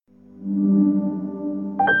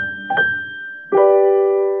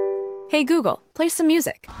Hey Google, play some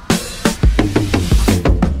music.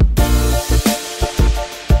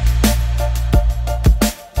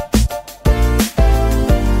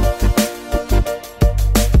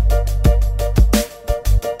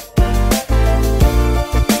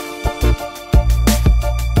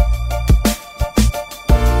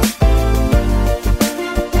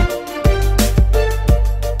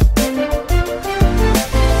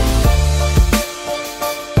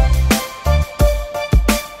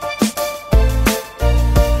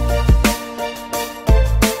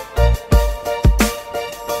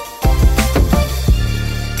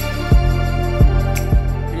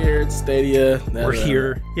 We're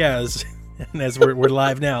here, as we're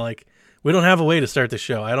live now. Like, we don't have a way to start the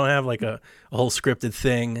show. I don't have like a whole scripted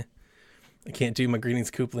thing. I can't do my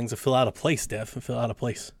greetings, Kooplings. I feel out of place, Dev. I feel out of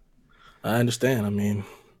place. I understand. I mean,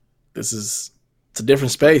 it's a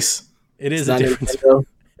different space. It is a different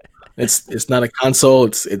space. It's not a console.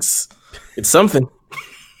 It's something.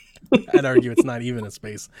 I'd argue it's not even a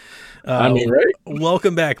space. Right?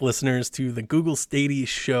 Welcome back, listeners, to the Google Stadia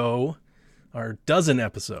show, our dozen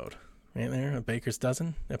episode. Right there, a baker's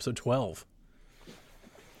dozen, episode 12.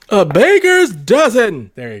 A baker's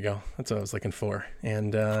dozen. There you go. That's what I was looking for. And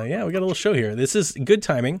we got a little show here. This is good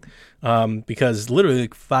timing because literally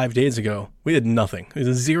like 5 days ago, we had nothing. It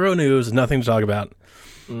was zero news, nothing to talk about.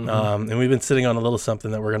 Mm-hmm. And we've been sitting on a little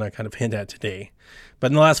something that we're going to kind of hint at today. But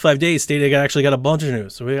in the last 5 days, Stadia actually got a bunch of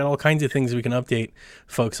news. So we got all kinds of things we can update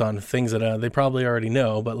folks on, things that they probably already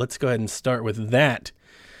know. But let's go ahead and start with that.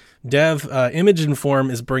 Dev, Image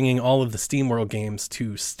Inform is bringing all of the SteamWorld games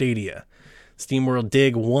to Stadia. SteamWorld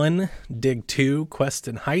Dig 1, Dig 2, Quest,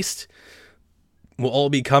 and Heist will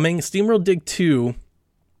all be coming. SteamWorld Dig 2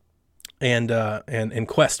 and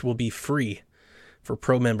Quest will be free for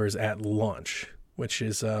Pro members at launch, which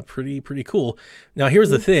is pretty cool. Now,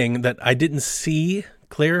 here's the thing that I didn't see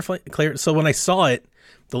clarify. So when I saw it,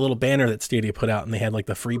 the little banner that Stadia put out, and they had like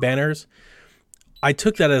the free banners, I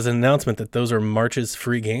took that as an announcement that those are March's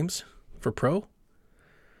free games for Pro.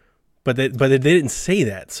 But they didn't say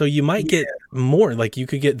that. So you might get more. Like, you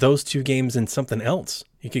could get those two games and something else.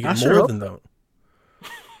 You could get more than those.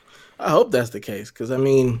 I hope that's the case. Because, I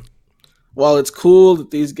mean, while it's cool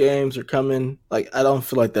that these games are coming, like, I don't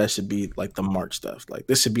feel like that should be, like, the March stuff. Like,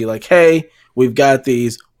 this should be like, hey, we've got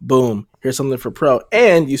these. Boom. Here's something for Pro.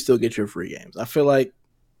 And you still get your free games. I feel like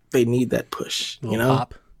they need that push. You know?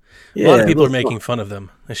 Pop. Yeah, a lot of people are making fun of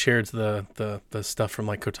them. I shared the stuff from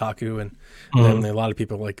like Kotaku, and a lot of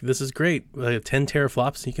people are like, this is great. 10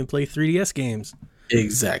 teraflops, you can play 3DS games.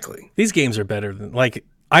 Exactly. These games are better than, like,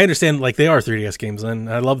 I understand, like, they are 3DS games, and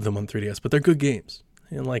I love them on 3DS, but they're good games.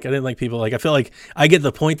 And like, I didn't like people, like, I feel like I get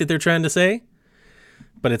the point that they're trying to say,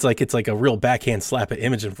 but it's like a real backhand slap at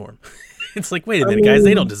Image Inform. It's like, wait a minute, guys,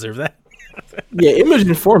 they don't deserve that. Yeah, Image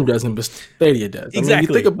Inform doesn't, but Stadia does. Exactly. I mean,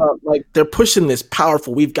 you think about, like, they're pushing this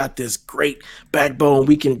powerful, we've got this great backbone,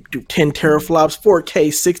 we can do 10 teraflops,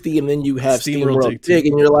 4K 60, and then you have SteamWorld Dig,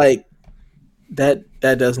 and you're like, that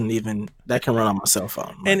doesn't even, that can run on my cell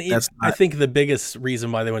phone. Like, and I think the biggest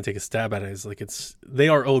reason why they want to take a stab at it is, like, they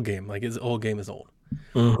are old game. Like, old game is old.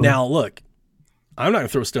 Mm-hmm. Now, look, I'm not going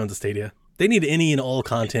to throw stones at Stadia. They need any and all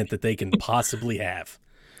content that they can possibly have.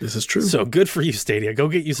 This is true. So good for you, Stadia. Go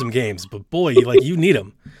get you some games. But boy, you need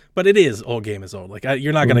them. But it is, old game is old. Like,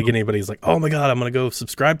 you're not going to get anybody who's like, oh my God, I'm going to go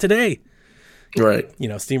subscribe today. Right. You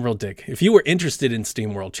know, SteamWorld Dig. If you were interested in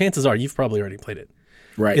SteamWorld, chances are you've probably already played it.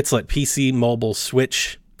 Right. It's like PC, mobile,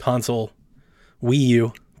 Switch, console, Wii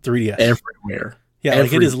U, 3DS. Everywhere. Yeah,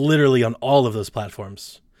 like it is literally on all of those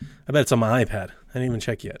platforms. I bet it's on my iPad. I didn't even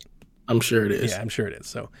check yet. I'm sure it is. Yeah, I'm sure it is.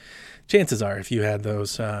 So chances are if you had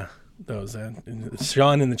those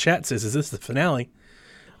Sean in the chat says, is this the finale?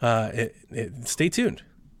 Stay tuned.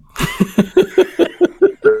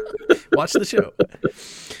 Watch the show.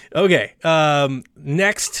 Okay.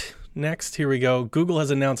 Next, here we go. Google has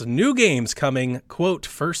announced new games coming, quote,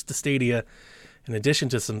 first to Stadia, in addition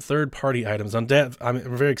to some third-party items. I'm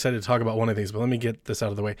very excited to talk about one of these, but let me get this out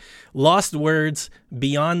of the way. Lost Words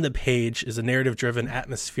Beyond the Page is a narrative-driven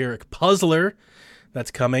atmospheric puzzler that's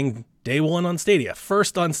coming day one on Stadia.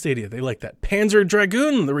 First on Stadia. They like that. Panzer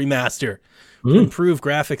Dragoon, the remaster. Improved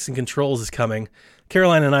graphics and controls is coming.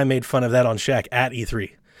 Caroline and I made fun of that on Shaq at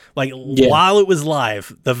E3. Like, while it was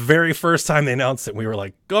live, the very first time they announced it, we were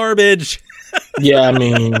like, garbage. Yeah, I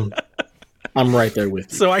mean, I'm right there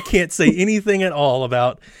with you. So I can't say anything at all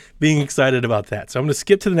about being excited about that. So I'm going to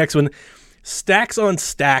skip to the next one. Stacks on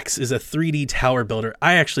Stacks is a 3D tower builder.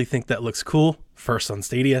 I actually think that looks cool. First on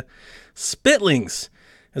Stadia. Spitlings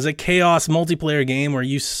is a chaos multiplayer game where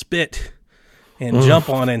you spit and jump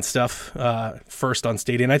on and stuff. First on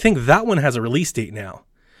Stadia. And I think that one has a release date now.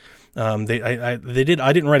 They did.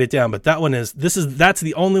 I didn't write it down, but that's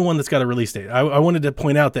the only one that's got a release date. I wanted to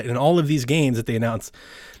point out that in all of these games that they announced,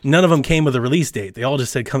 none of them came with a release date. They all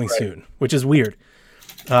just said coming soon, which is weird.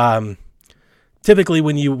 Typically,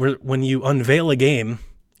 when you unveil a game,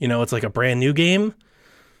 it's like a brand new game.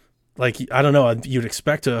 Like, I don't know, you'd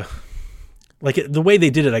expect the way they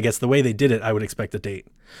did it. I guess the way they did it, I would expect a date.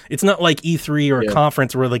 It's not like E3 or a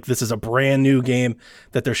conference where like this is a brand new game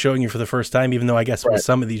that they're showing you for the first time. Even though I guess with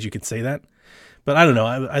some of these you could say that. But I don't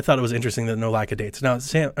know. I thought it was interesting that no lack of dates. Now,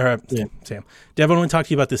 Sam, Dev, I want to talk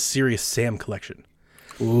to you about this Serious Sam collection.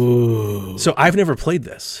 Ooh. So I've never played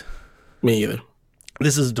this. Me either.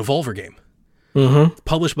 This is a Devolver game. Mm-hmm.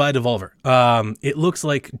 Published by Devolver. It looks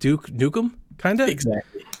like Duke Nukem, kind of.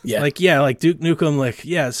 Exactly. Yeah. Like Duke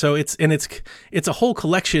Nukem. So it's a whole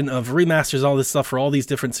collection of remasters, all this stuff for all these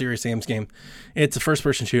different Serious Sam's game. It's a first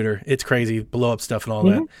person shooter. It's crazy, blow up stuff and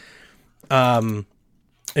all that.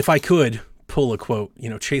 If I could pull a quote,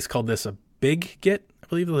 Chase called this a big get, I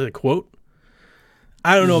believe it was a quote.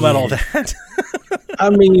 I don't know about all that. I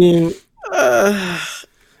mean,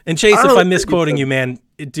 and Chase, if I'm misquoting you, man,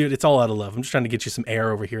 dude, it's all out of love. I'm just trying to get you some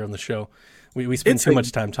air over here on the show. We spend too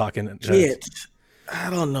much time talking. I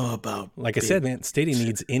don't know about. Like I said, man, Stadia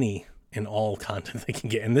needs any and all content they can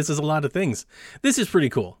get, and this is a lot of things. This is pretty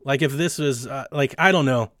cool. Like if this was I don't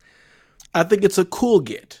know. I think it's a cool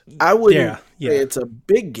get. I wouldn't say it's a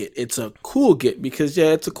big get. It's a cool get because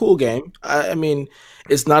it's a cool game. I mean,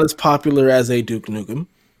 it's not as popular as a Duke Nukem,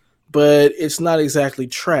 but it's not exactly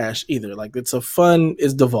trash either. Like it's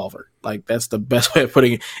Devolver. Like that's the best way of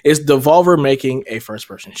putting it. It's Devolver making a first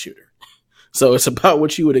person shooter. So it's about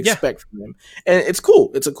what you would expect from them. And it's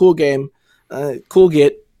cool. It's a cool game. Cool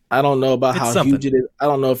get. I don't know about how huge it is. I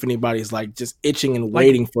don't know if anybody's like just itching and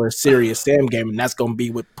waiting for a Serious Sam game, and that's going to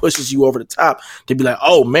be what pushes you over the top to be like,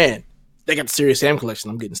 oh man, they got the Serious Sam collection.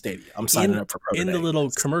 I'm getting Stadia. I'm signing up for Pro. In the little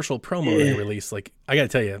commercial promo they released, like I got to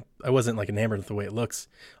tell you, I wasn't like enamored with the way it looks.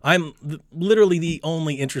 I'm literally the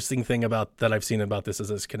only interesting thing about that I've seen about this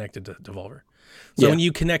is it's connected to Devolver. So when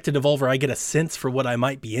you connect to Devolver, I get a sense for what I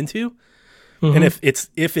might be into. And if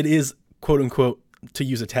it is quote unquote, to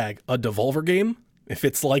use a tag, a Devolver game, if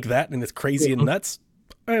it's like that and it's crazy and nuts,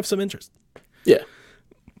 I have some interest. Yeah.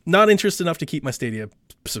 Not interest enough to keep my Stadia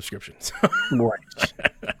subscriptions. Right.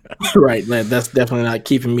 Right, man. That's definitely not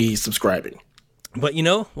keeping me subscribing. But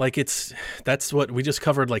that's what we just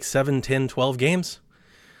covered, like 7, 10, 12 games.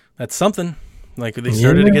 That's something. Like they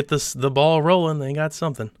started to get the ball rolling. They got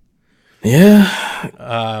something. Yeah.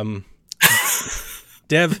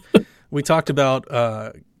 Dev, we talked about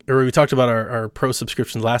our pro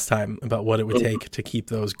subscriptions last time, about what it would take to keep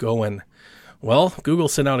those going. Well, Google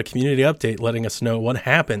sent out a community update letting us know what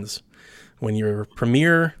happens when your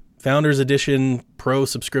Premier Founders Edition Pro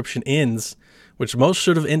subscription ends, which most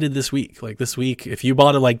should have ended this week. Like this week, if you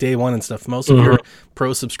bought it like day one and stuff, most of your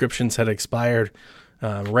Pro subscriptions had expired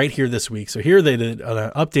right here this week. So here they did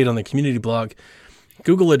an update on the community blog.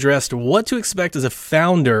 Google addressed what to expect as a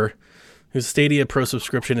founder whose Stadia Pro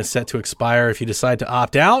subscription is set to expire. If you decide to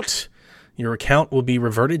opt out, your account will be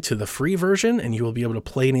reverted to the free version, and you will be able to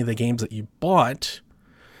play any of the games that you bought,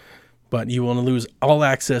 but you will lose all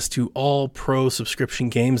access to all Pro subscription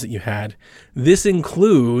games that you had. This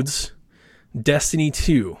includes Destiny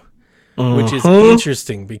 2, which is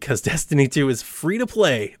interesting because Destiny 2 is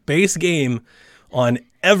free-to-play, base game on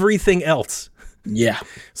everything else. Yeah.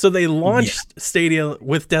 So they launched Stadia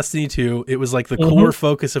with Destiny 2. It was like the core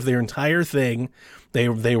focus of their entire thing. They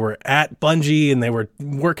were at Bungie and they were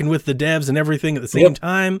working with the devs and everything at the same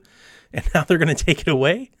time. And now they're going to take it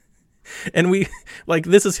away. And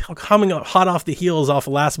this is coming hot off the heels off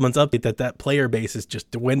of last month's update that player base is just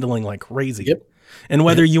dwindling like crazy. Yep. And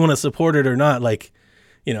whether you want to support it or not,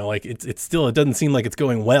 it's still, it doesn't seem like it's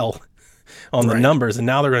going well on the numbers. And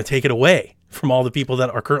now they're going to take it away from all the people that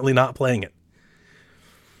are currently not playing it.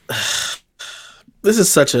 This is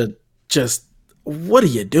such what are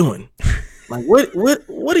you doing? Like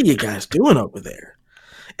what are you guys doing over there?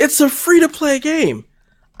 It's a free to play game.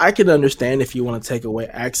 I can understand if you want to take away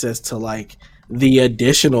access to like the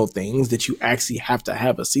additional things that you actually have to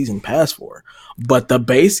have a season pass for. But the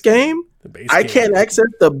base game, I can't access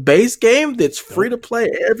the base game that's free to play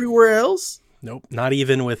everywhere else. Nope. Not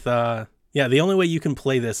even with the only way you can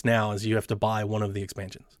play this now is you have to buy one of the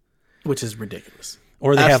expansions, which is ridiculous.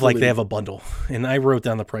 Or they have a bundle, and I wrote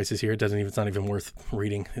down the prices here. It's not even worth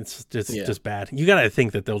reading. It's just bad. You got to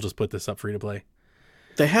think that they'll just put this up free to play.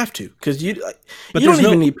 They have to, because you But don't there's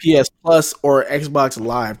even no. need PS Plus or Xbox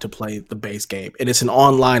Live to play the base game, and it's an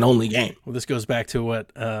online only game. Well, this goes back to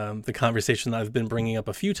what the conversation that I've been bringing up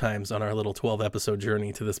a few times on our little 12 episode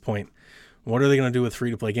journey to this point. What are they going to do with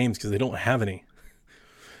free to play games? Because they don't have any.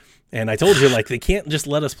 And I told you, like, they can't just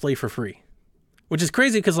let us play for free, which is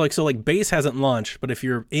crazy because, like, so like base hasn't launched, but if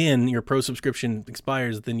you're in, your pro subscription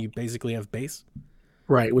expires, then you basically have base.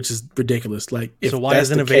 Right, which is ridiculous. Like, So why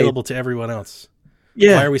isn't it available to everyone else?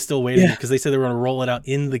 Yeah. Why are we still waiting? Because they said they were going to roll it out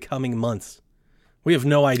in the coming months. We have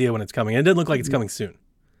no idea when it's coming. It doesn't look like it's coming soon.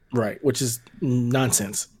 Right, which is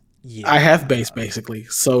nonsense. Yeah. I have base basically,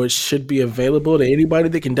 so it should be available to anybody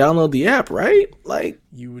that can download the app, right? Like,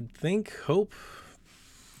 You would think, hope.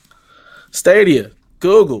 Stadia,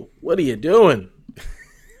 Google, what are you doing?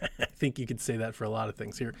 I think you could say that for a lot of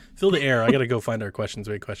things. Here, fill the air. I got to go find our questions.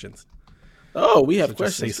 We had questions. Oh, we have So just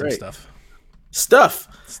questions. say some Great. stuff. Stuff.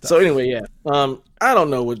 So anyway, yeah. I don't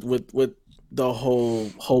know what the whole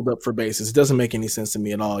hold up for bases. It doesn't make any sense to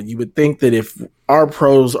me at all. You would think that if our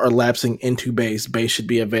pros are lapsing into base should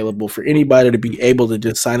be available for anybody to be able to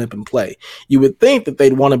just sign up and play. You would think that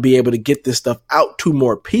they'd want to be able to get this stuff out to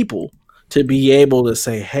more people to be able to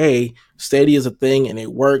say, hey, Stadia is a thing and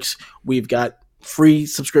it works. We've got free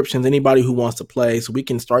subscriptions, anybody who wants to play, so we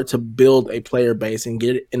can start to build a player base and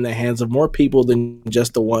get it in the hands of more people than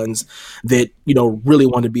just the ones that, you know, really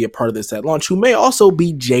want to be a part of this at launch, who may also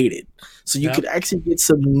be jaded. So you could actually get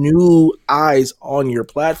some new eyes on your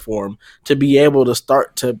platform to be able to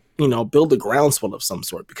start to, you know, build a groundswell of some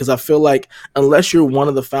sort. Because I feel like unless you're one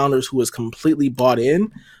of the founders who is completely bought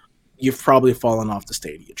in, you've probably fallen off the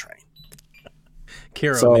Stadia train.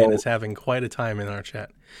 Karo, man, is having quite a time in our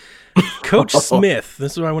chat. Coach Smith,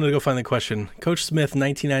 this is where I wanted to go find the question. Coach Smith,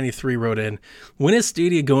 1993, wrote in, when is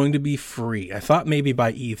Stadia going to be free? I thought maybe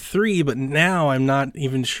by E3, but now I'm not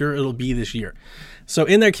even sure it'll be this year. So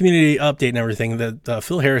in their community update and everything, that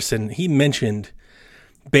Phil Harrison, he mentioned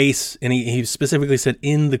base, and he specifically said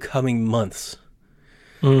in the coming months.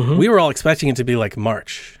 Mm-hmm. We were all expecting it to be like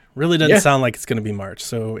March. Really doesn't sound like it's going to be March.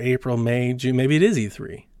 So April, May, June, maybe it is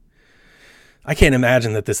E3. I can't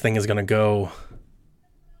imagine that this thing is going to go...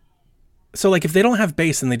 So, like, if they don't have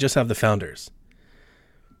base and they just have the founders,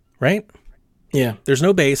 right? Yeah. There's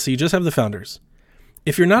no base, so you just have the founders.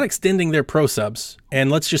 If you're not extending their pro subs, and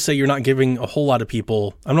let's just say you're not giving a whole lot of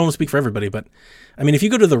people, I don't want to speak for everybody, but, I mean, if you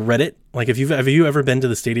go to the Reddit, like, have you ever been to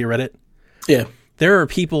the Stadia Reddit? Yeah. There are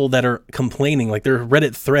people that are complaining, like, there are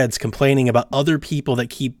Reddit threads complaining about other people that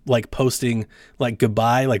keep, like, posting, like,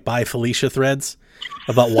 goodbye, like, bye Felicia threads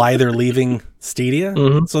about why they're leaving Stadia.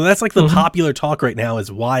 Mm-hmm. So that's like the popular talk right now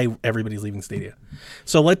is why everybody's leaving Stadia.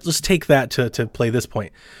 So let's just take that to play this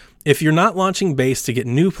point. If you're not launching base to get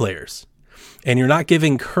new players and you're not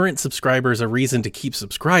giving current subscribers a reason to keep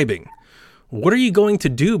subscribing, what are you going to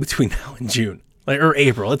do between now and June? Or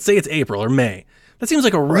April? Let's say it's April or May. That seems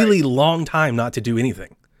like a really long time not to do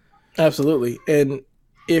anything. Absolutely. And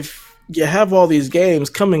if you have all these games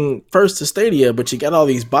coming first to Stadia, but you got all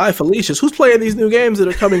these bye Felicias. Who's playing these new games that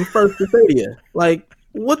are coming first to Stadia? Like,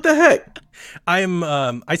 what the heck?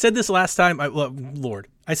 I said this last time.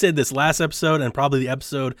 I said this last episode and probably the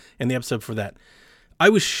episode and the episode for that. I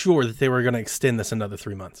was sure that they were going to extend this another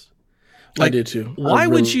 3 months. Like, I did too. Why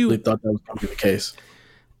would you thought that was going to be the case?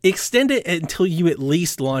 Extend it until you at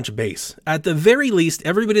least launch base. At the very least,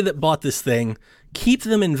 everybody that bought this thing, keep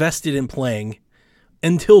them invested in playing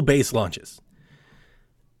until base launches.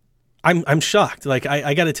 I'm shocked. Like,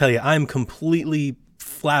 I got to tell you, I'm completely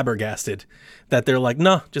flabbergasted that they're like,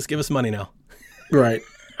 no, just give us money now. Right.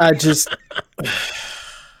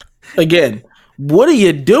 Again, what are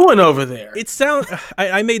you doing over there?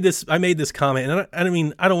 I made this comment,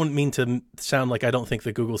 and I don't mean to sound like I don't think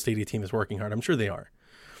the Google Stadia team is working hard. I'm sure they are.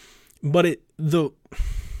 But the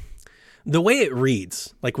way it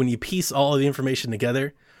reads, like when you piece all of the information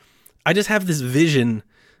together, I just have this vision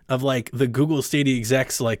of like the Google Stadia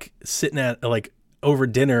execs like sitting at like over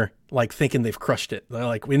dinner, like thinking they've crushed it. They're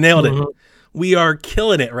like, we nailed it. We are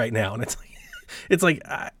killing it right now. And it's like,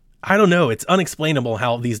 I don't know. It's unexplainable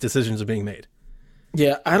how these decisions are being made.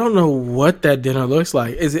 Yeah, I don't know what that dinner looks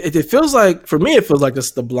like. It feels like, for me, it feels like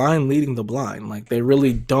it's the blind leading the blind. Like they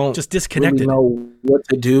really don't just disconnected. Really know what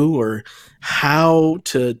to do or how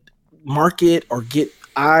to market or get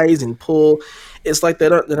eyes and pull. It's like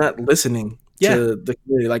they're not listening to the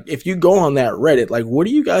community. Like if you go on that Reddit, like what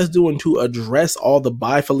are you guys doing to address all the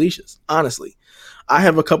bye Felicias? Honestly, I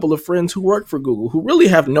have a couple of friends who work for Google who really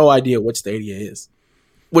have no idea what Stadia is,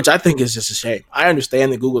 which I think is just a shame. I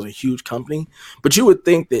understand that Google's a huge company, but you would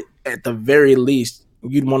think that at the very least,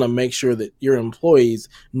 you'd want to make sure that your employees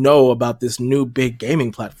know about this new big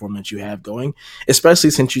gaming platform that you have going, especially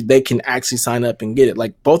since they can actually sign up and get it.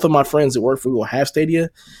 Like both of my friends that work for Google have Stadia,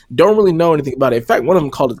 don't really know anything about it. In fact, one of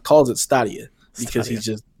them calls it Stadia because he's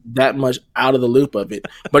just that much out of the loop of it,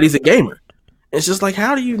 but he's a gamer. It's just like,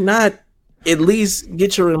 how do you not at least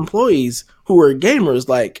get your employees who are gamers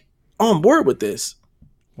like on board with this?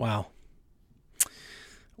 Wow.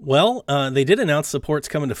 Well, they did announce support's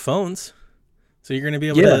coming to phones. So you're going to be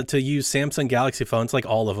able to use Samsung Galaxy phones, like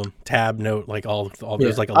all of them, Tab, Note, like all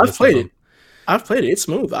there's like a list of them. I've played it. It's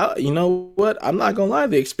smooth. You know what? I'm not going to lie.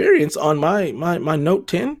 The experience on my Note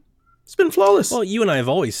 10, it's been flawless. Well, you and I have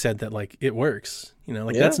always said that like it works. You know,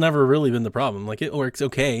 like that's never really been the problem. Like it works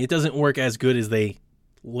okay. It doesn't work as good as they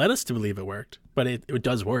led us to believe it worked, but it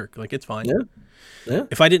does work. Like it's fine. Yeah.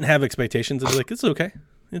 If I didn't have expectations, I'd be like, it's okay.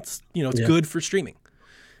 It's it's good for streaming.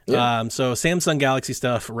 Yeah. So Samsung Galaxy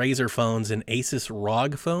stuff, Razer phones, and Asus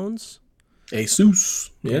ROG phones.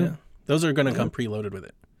 Asus. Yeah. Those are going to come preloaded with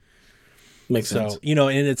it. Makes sense. So,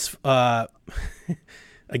 and it's,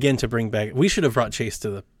 again, to bring back, we should have brought Chase to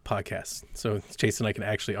the podcast so Chase and I can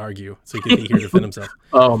actually argue so he can be here to defend himself.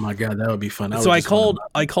 Oh my God, that would be fun. So I called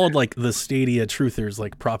like the Stadia truthers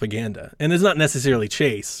like propaganda, and it's not necessarily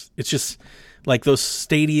Chase. It's just like those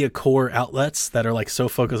Stadia core outlets that are like so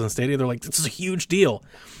focused on Stadia. They're like, this is a huge deal.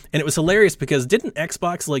 And it was hilarious because didn't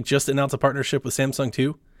Xbox like just announce a partnership with Samsung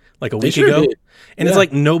too, like a week ago? Did. And it's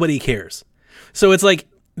like nobody cares. So it's like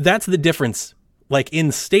that's the difference. Like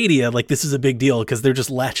in Stadia, like this is a big deal because they're just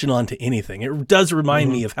latching on to anything. It does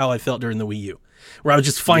remind me of how I felt during the Wii U, where I was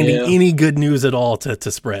just finding any good news at all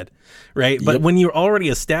to spread, right? But when you're already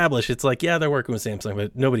established, it's like, yeah, they're working with Samsung,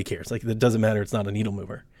 but nobody cares. Like it doesn't matter. It's not a needle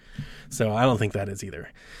mover. So I don't think that is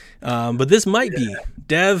either. But this might be.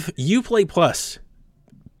 Dev, Uplay Plus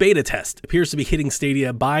beta test appears to be hitting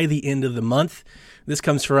Stadia by the end of the month. This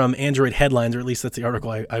comes from Android Headlines, or at least that's the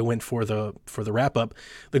article I went for the wrap up.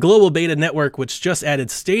 The global beta network, which just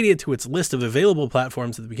added Stadia to its list of available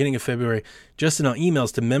platforms at the beginning of February, just sent out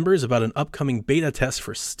emails to members about an upcoming beta test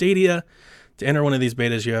for Stadia. To enter one of these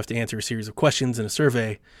betas, you have to answer a series of questions in a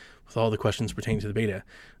survey with all the questions pertaining to the beta.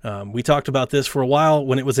 We talked about this for a while.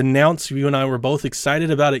 When it was announced, you and I were both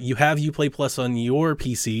excited about it. You have Uplay Plus on your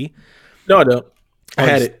PC. No, I don't. I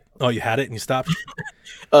had it. Oh, you had it and you stopped?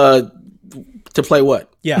 To play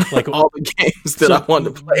what? Yeah, like all the games that I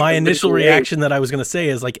wanted to play. My initial reaction that I was going to say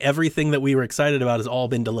is like everything that we were excited about has all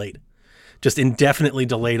been delayed, just indefinitely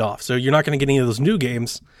delayed off. So you're not going to get any of those new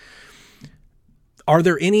games. Are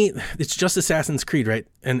there any? It's just Assassin's Creed, right?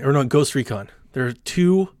 Or no, Ghost Recon. There are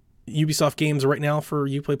 2 Ubisoft games right now for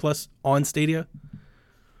Uplay Plus on Stadia.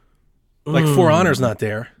 Like For Honor's not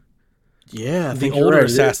there. Yeah, the older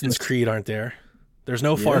Assassin's Creed aren't there. There's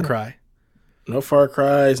no Far Cry. No Far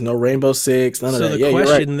Cries, no Rainbow Six, none of that. So the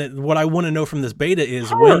question that what I want to know from this beta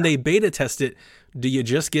is when they beta test it, do you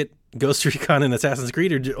just get Ghost Recon and Assassin's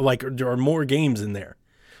Creed, or there are more games in there?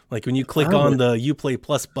 Like when you click on the Uplay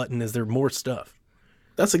Plus button, is there more stuff?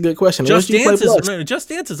 That's a good question. Just Dance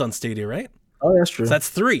is on Stadia, right? Oh, that's true. So that's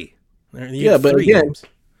 3. But again, games.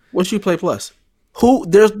 What's Uplay Plus?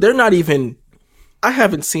 They're not even. I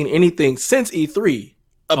haven't seen anything since E3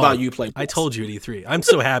 about Uplay Plus. I told you at E3. I'm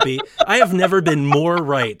so happy. I have never been more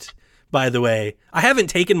right, by the way. I haven't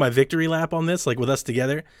taken my victory lap on this, like with us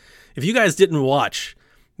together. If you guys didn't watch,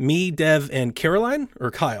 me, Dev, and Caroline,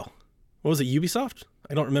 or Kyle, what was it, Ubisoft?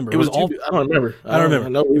 I don't remember. It was all. I don't remember. I don't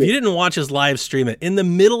remember. If you didn't watch us live stream it, in the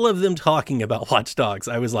middle of them talking about Watch Dogs,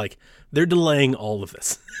 I was like, they're delaying all of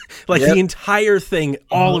this. The entire thing,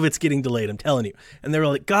 all of it's getting delayed, I'm telling you. And they were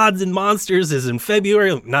like, Gods and Monsters is in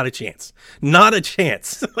February. Like, not a chance. Not a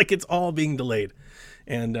chance. Like, it's all being delayed.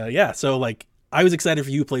 And so like, I was excited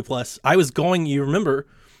for Uplay Plus. You remember,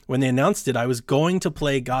 when they announced it, I was going to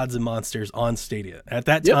play Gods and Monsters on Stadia. At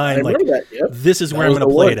that time, this is where I'm going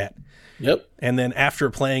to play it at. Yep. And then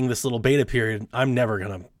after playing this little beta period, I'm never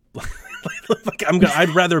gonna I'd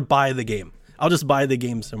rather buy the game. I'll just buy the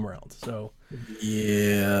game somewhere else. So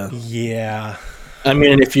yeah. I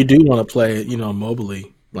mean, if you do want to play it,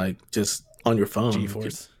 mobily, like just on your phone,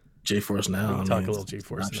 GeForce Now. We'll talk a little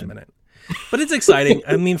GeForce in a minute. But it's exciting.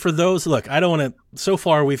 I mean, for those, look, I don't want to. So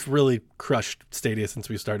far, we've really crushed Stadia since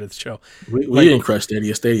we started the show. We didn't crush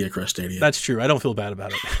Stadia. Stadia crushed Stadia. That's true. I don't feel bad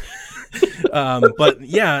about it. But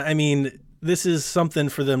yeah, I mean, this is something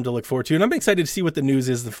for them to look forward to, and I'm excited to see what the news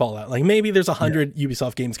is. The fallout, like maybe there's 100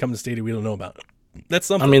 Ubisoft games coming to Stadia we don't know about. That's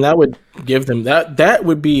something. I mean, that would give them that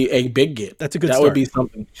would be a big get. That's a good. That would be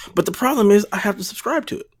something. But the problem is, I have to subscribe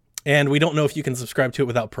to it, and we don't know if you can subscribe to it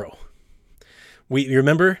without Pro. You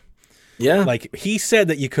remember? Yeah. Like he said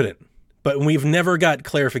that you couldn't, but we've never got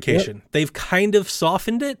clarification. Yep. They've kind of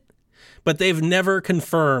softened it, but they've never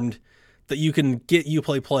confirmed that you can get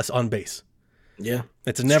Uplay Plus on base. Yeah.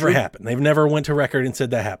 It's never happened. They've never went to record and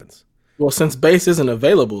said that happens. Well, since base isn't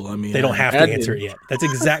available, I mean, they don't have to answer it yet. That's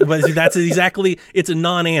exactly, it's a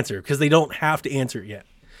non-answer because they don't have to answer it yet.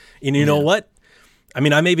 And you know what? I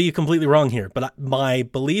mean, I may be completely wrong here, but my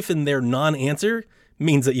belief in their non-answer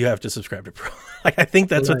means that you have to subscribe to Pro. Like, I think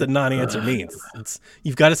that's what the non-answer means. It's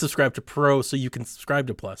you've got to subscribe to Pro so you can subscribe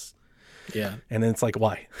to Plus. Yeah. And then it's like,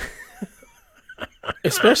 why?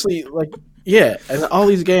 Especially and all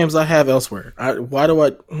these games I have elsewhere. Why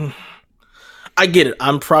do I get it.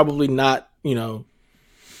 I'm probably not, the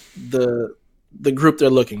group they're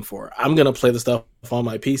looking for. I'm going to play the stuff on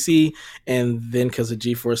my PC, and then because of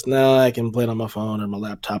GeForce Now, I can play it on my phone or my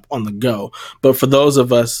laptop on the go. But for those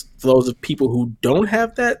of people who don't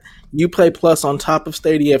have that, Uplay Plus on top of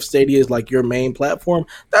Stadia, if Stadia is like your main platform,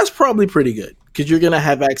 that's probably pretty good because you're going to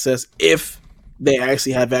have access, if they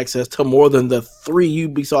actually have access to more than the 3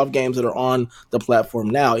 Ubisoft games that are on the platform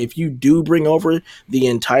now. If you do bring over the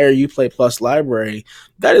entire Uplay Plus library,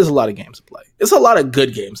 that is a lot of games to play. It's a lot of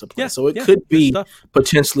good games to play. So it could be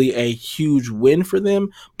potentially a huge win for them.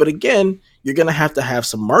 But again, you're going to have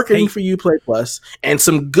some marketing for Uplay Plus and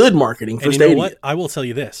some good marketing for Stadia. You know what? I will tell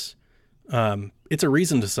you this. It's a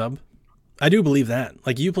reason to sub. I do believe that.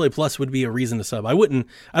 Like, Uplay Plus would be a reason to sub.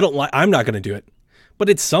 I'm not going to do it, but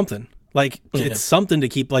it's something. Like, it's something to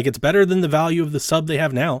keep. Like, it's better than the value of the sub they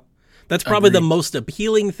have now. That's probably the most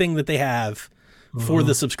appealing thing that they have for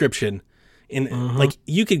the subscription. And like,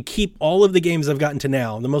 you could keep all of the games I've gotten to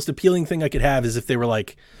now. The most appealing thing I could have is if they were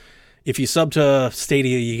like, if you sub to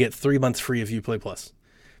Stadia, you get 3 months free of Uplay Plus.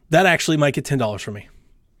 That actually might get $10 for me,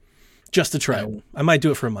 just to try it. I might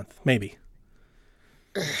do it for a month, maybe.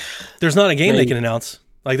 There's not a game they can announce.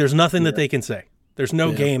 Like, there's nothing that they can say. There's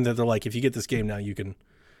no game that they're like, if you get this game now, you can.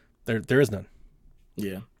 There is none.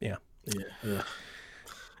 Yeah. Okay.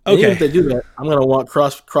 Even if they do that, I'm gonna want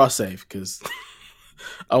cross save because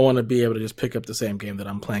I want to be able to just pick up the same game that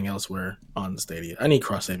I'm playing elsewhere on the Stadia. I need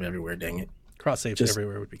cross save everywhere. Dang it. Cross save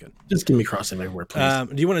everywhere would be good. Just give me cross save everywhere, please.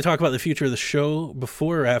 Do you want to talk about the future of the show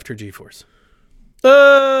before or after GeForce?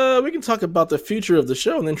 We can talk about the future of the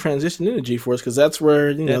show and then transition into GeForce because that's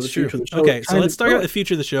where the future of the show. Okay, so let's talk about the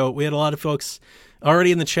future of the show. We had a lot of folks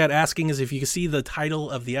already in the chat asking us if you can see the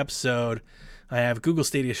title of the episode. I have Google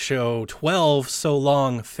Stadia Show 12. So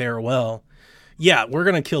long, farewell. Yeah, we're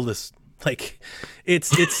gonna kill this. Like,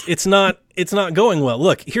 it's not going well.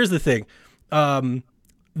 Look, here's the thing.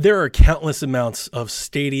 There are countless amounts of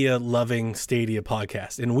Stadia loving Stadia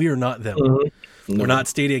podcasts, and we are not them. No. We're not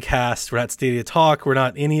Stadia Cast. We're not Stadia Talk. We're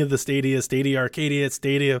not any of the Stadia Arcadia,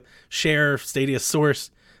 Stadia Share, Stadia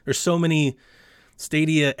Source. There's so many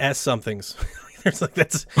Stadia S somethings.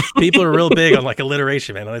 There's people are real big on like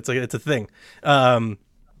alliteration, man. It's a thing.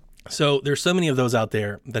 So there's so many of those out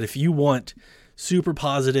there that if you want super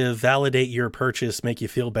positive, validate your purchase, make you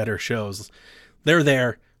feel better shows, they're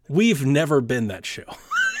there. We've never been that show.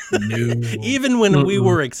 No. Even when we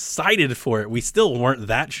were excited for it, we still weren't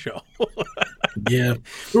that show. Yeah,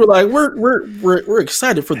 we were like, we're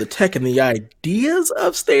excited for the tech and the ideas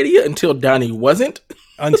of Stadia until Donnie wasn't.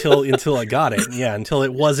 until I got it. Yeah, until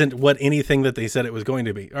it wasn't what anything that they said it was going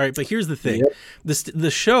to be. All right, but here's the thing: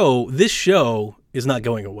 this show is not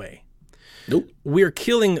going away. Nope. We're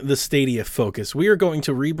killing the Stadia focus. We are going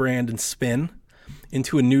to rebrand and spin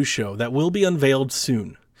into a new show that will be unveiled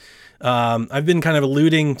soon. I've been kind of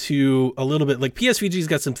alluding to a little bit, like PSVG's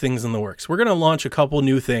got some things in the works. We're going to launch a couple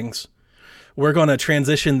new things. We're going to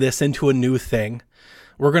transition this into a new thing.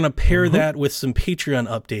 We're going to pair that with some Patreon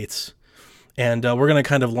updates, and we're going to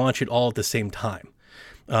kind of launch it all at the same time.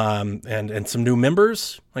 And some new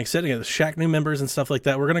members, like I said, the Shack new members and stuff like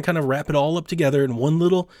that. We're going to kind of wrap it all up together in one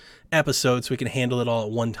little episode so we can handle it all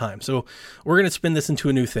at one time. So we're going to spin this into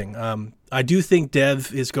a new thing. I do think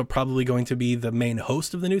Dev is probably going to be the main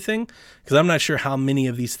host of the new thing because I'm not sure how many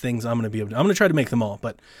of these things I'm going to be able to. I'm going to try to make them all,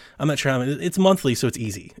 but I'm not sure. It's monthly, so it's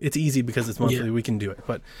easy. It's easy because it's monthly. Yeah. We can do it,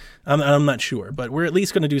 but I'm not sure. But we're at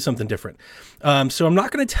least going to do something different. So I'm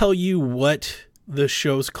not going to tell you what the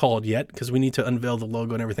show's called yet because we need to unveil the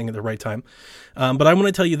logo and everything at the right time. But I want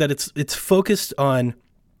to tell you that it's focused on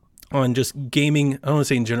just gaming. I don't want to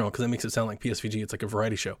say in general because that makes it sound like PSVG. It's like a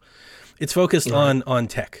variety show. It's focused on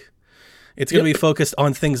tech. It's going to be focused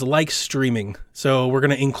on things like streaming. So we're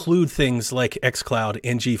going to include things like xCloud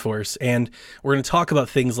and GeForce, and we're going to talk about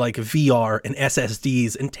things like VR and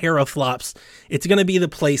SSDs and teraflops. It's going to be the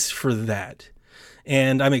place for that.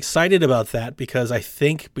 And I'm excited about that because I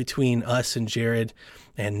think between us and Jared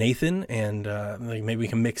and Nathan and like maybe we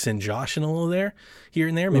can mix in Josh in a little there, here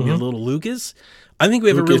and there, maybe a little Lucas. I think we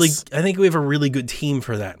have a really good team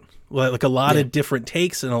for that. Like a lot of different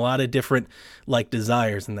takes and a lot of different like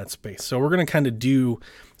desires in that space. So we're going to kind of do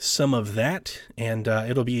some of that, and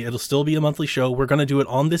it'll still be a monthly show. We're going to do it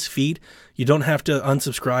on this feed. You don't have to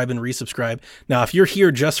unsubscribe and resubscribe. Now, if you're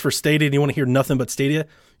here just for Stadia and you want to hear nothing but Stadia,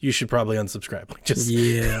 you should probably unsubscribe.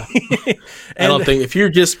 I don't think if you're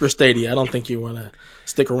just for Stadia, I don't think you want to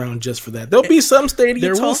stick around just for that. There'll be some Stadia.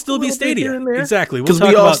 There will still be Stadia. Exactly. Because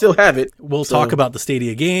we all still have it. We'll talk about the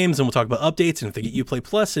Stadia games and we'll talk about updates and if they get Uplay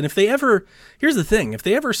Plus. And if they ever, here's the thing, if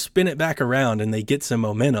they ever spin it back around and they get some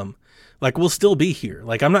momentum, like we'll still be here.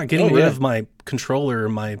 Like I'm not getting rid of my controller or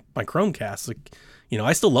my Chromecast. Like, you know,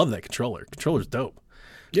 I still love that controller. Controller's dope.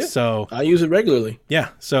 Yeah. So I use it regularly. Yeah.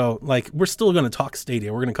 So like we're still going to talk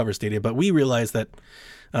Stadia. We're going to cover Stadia, but we realize that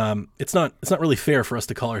it's not really fair for us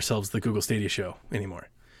to call ourselves the Google Stadia Show anymore.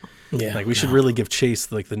 Yeah. Like we should really give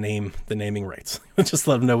Chase like the naming rights. Just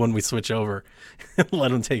let them know when we switch over and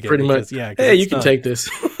let them take it. Pretty much. Yeah. Hey, you can take this.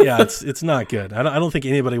 Yeah. It's not good. I don't think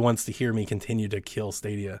anybody wants to hear me continue to kill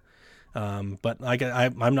Stadia. But I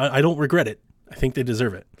don't regret it. I think they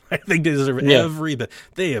deserve it. I think they deserve it every bit.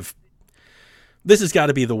 This has got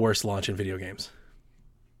to be the worst launch in video games.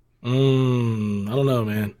 I don't know,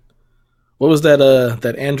 man. What was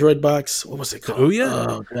that Android box? What was it called? The Ouya?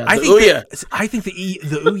 Oh, God. I think the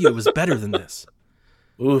Ouya was better than this.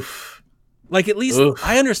 Oof. Like at least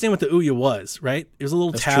I understand what the Ouya was, right? It was a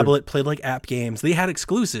little tablet, played like app games. They had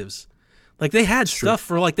exclusives. Like they had stuff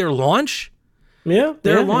for like their launch. Yeah.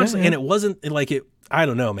 Their launch, and it wasn't like it. I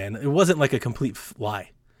don't know, man. It wasn't like a complete lie.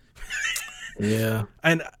 Yeah.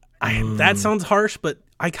 And that sounds harsh, but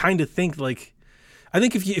I kind of think like, I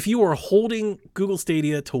think if you were holding Google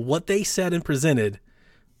Stadia to what they said and presented,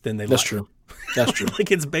 then they lied. That's true. That's true.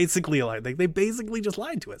 Like it's basically a lie. Like they basically just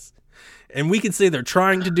lied to us. And we can say they're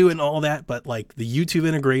trying to do it and all that, but like the YouTube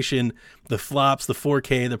integration, the flops, the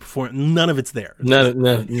 4K, the performance, none of it's there.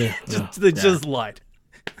 They just lied.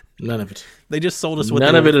 None of it. They just sold us what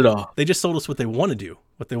none of it at all. They just sold us what they want to do,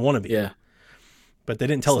 what they want to be. Yeah. But they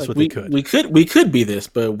didn't tell us what they could. We could be this,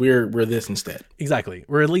 but we're this instead. Exactly.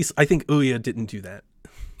 Or at least I think Ouya didn't do that.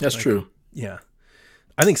 That's true. Yeah.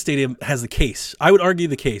 I think Stadia has the case. I would argue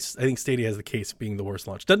the case. I think Stadia has the case of being the worst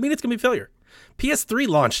launch. Doesn't mean it's going to be a failure. PS3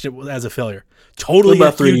 launched it as a failure. Totally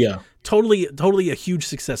what about 3DO? Totally a huge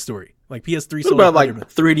success story. Like PS3 What about like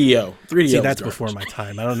 3DO? 3DO. See, that's before my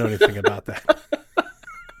time. I don't know anything about that.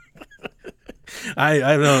 I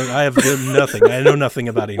have nothing. I know nothing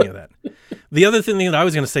about any of that. The other thing that I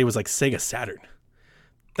was going to say was like Sega Saturn.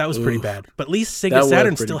 That was pretty bad. But at least Sega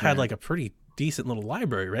Saturn still had like a pretty decent little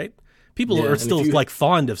library, right? People are still like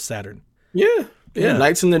fond of Saturn. Yeah.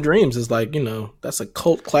 Nights in the Dreams is like, you know, that's a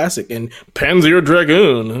cult classic. And Panzer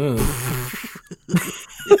Dragoon.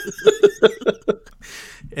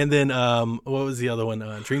 And then what was the other one?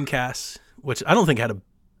 Dreamcast, which I don't think had a...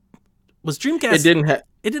 Was Dreamcast... It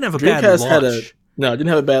didn't have a bad launch. No, it didn't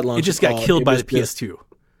have a bad launch. It just got killed by the PS2.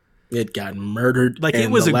 It got murdered. Like,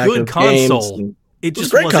 it was a good console. It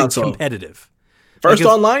just wasn't competitive. First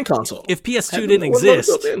online console. If PS2 didn't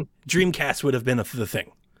exist, Dreamcast would have been the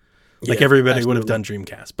thing. Like, everybody would have done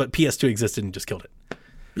Dreamcast. But PS2 existed and just killed it.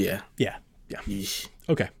 Yeah. Yeesh.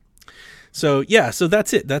 Okay. So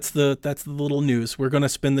that's it. That's the little news. We're going to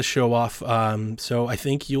spin the show off. So I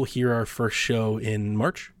think you'll hear our first show in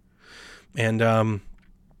March. And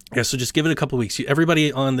so just give it a couple weeks.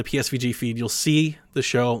 Everybody on the PSVG feed, you'll see the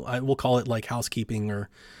show. We'll call it like housekeeping or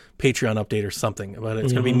Patreon update or something. But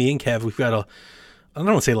it's going to be me and Kev. We've got I don't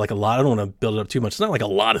want to say like a lot. I don't want to build it up too much. It's not like a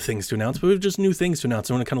lot of things to announce, but we have just new things to announce.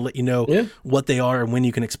 I want to kind of let you know what they are and when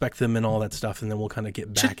you can expect them and all that stuff. And then we'll kind of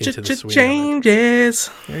get back into the swing. Changes.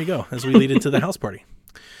 There you go. As we lead into the house party.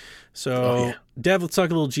 So, Dev, let's talk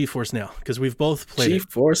a little GeForce Now because we've both played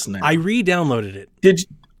GeForce Now. I re-downloaded it. Did you?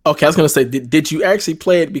 Okay, I was going to say, did you actually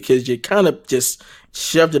play it because you kind of just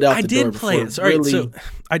shoved it out the door? I did play it. Sorry, so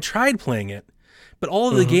I tried playing it. But all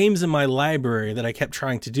of the games in my library that I kept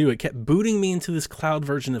trying to do, it kept booting me into this cloud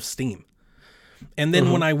version of Steam. And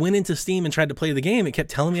then when I went into Steam and tried to play the game, it kept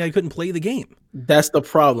telling me I couldn't play the game. That's the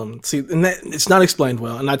problem. See, and it's not explained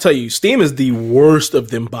well. And I tell you, Steam is the worst of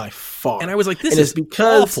them by far. And I was like, this is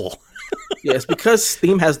awful. Yeah, it's because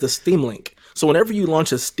Steam has the Steam Link. So whenever you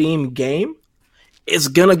launch a Steam game, it's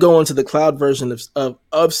going to go into the cloud version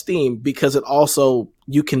of Steam because it also,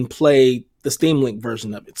 you can play the Steam Link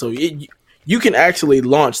version of it. So you can actually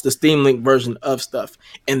launch the Steam Link version of stuff,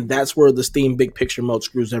 and that's where the Steam Big Picture mode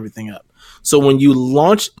screws everything up. So when you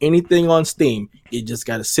launch anything on Steam, you just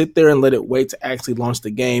got to sit there and let it wait to actually launch the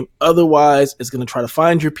game. Otherwise, it's going to try to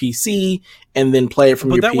find your PC and then play it from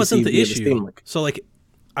your PC. But that wasn't the issue. Steam Link. So like,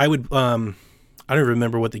 I don't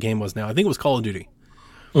remember what the game was now. I think it was Call of Duty.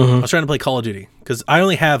 Mm-hmm. I was trying to play Call of Duty because I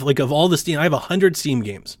only have like of all the Steam, I have 100 Steam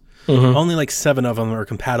games. Mm-hmm. Only like 7 of them are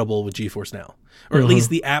compatible with GeForce Now, or at least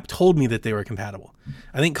the app told me that they were compatible.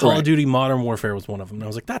 I think Call of Duty Modern Warfare was one of them. And I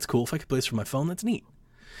was like, that's cool. If I could play this from my phone, that's neat.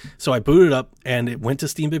 So I booted up and it went to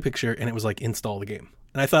Steam Big Picture and it was like install the game.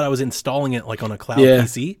 And I thought I was installing it like on a cloud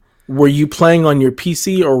PC. Were you playing on your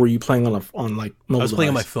PC or were you playing on like mobile? I was playing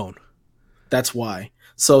on my device? phone. That's why.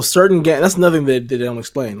 So certain games, that's nothing that they don't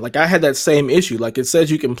explain. Like I had that same issue. Like it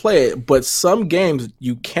says you can play it, but some games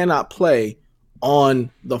you cannot play on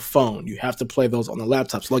the phone. You have to play those on the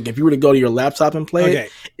laptop. So like if you were to go to your laptop and play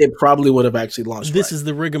it, it probably would have actually launched. This is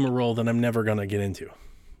the rigmarole that I'm never gonna get into.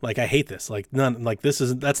 Like I hate this. Like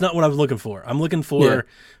that's not what I was looking for. I'm looking for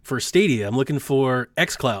Stadia. I'm looking for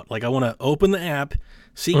xCloud. Like I want to open the app,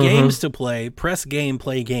 see games to play, press game,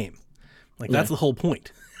 play game. Like that's the whole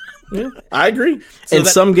point. Yeah, I agree. So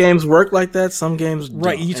some games work like that. Some games don't.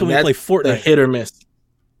 Right. You told me to play Fortnite. Hit or miss.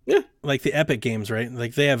 Yeah. Like the Epic games, right?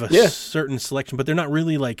 Like they have a certain selection, but they're not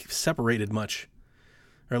really like separated much.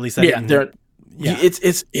 Or at least they're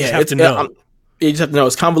it's you have to know. You just have to know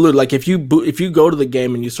it's convoluted. Like if you go to the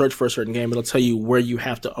game and you search for a certain game, it'll tell you where you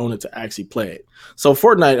have to own it to actually play it. So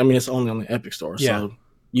Fortnite, I mean, it's only on the Epic Store. Yeah. So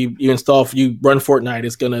you run Fortnite,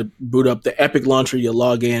 it's gonna boot up the Epic launcher. You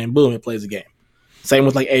log in and boom, it plays the game. Same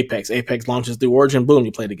with like Apex. Apex launches through Origin, boom,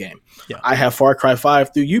 you play the game. Yeah. I have Far Cry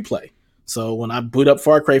 5 through Uplay. So when I boot up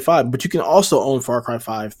Far Cry 5, but you can also own Far Cry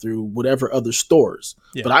 5 through whatever other stores.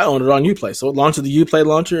 Yeah. But I own it on Uplay. So it launches the Uplay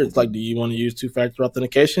launcher. It's like, do you want to use 2-factor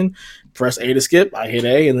authentication? Press A to skip. I hit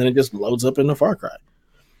A, and then it just loads up into Far Cry.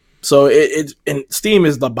 So and Steam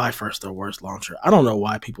is by far the worst launcher. I don't know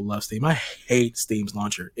why people love Steam. I hate Steam's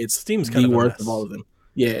launcher. Steam's kind of the worst of all of them.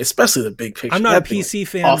 Yeah, especially the Big Picture. I'm not a PC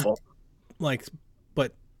fan. Awful. Like,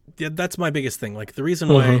 but yeah, that's my biggest thing. Like the reason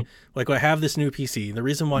why, like I have this new PC, the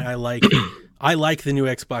reason why I like the new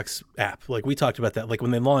Xbox app. Like we talked about that. Like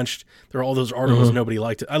when they launched, there were all those articles, nobody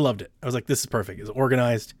liked it. I loved it. I was like, this is perfect. It's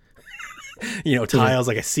organized, tiles.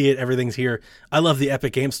 Like I see it, everything's here. I love the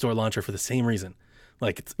Epic Game Store launcher for the same reason.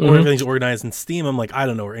 Like everything's organized in Steam. I'm like, I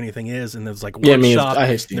don't know where anything is, and there's like workshop.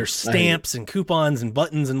 There's stamps and coupons and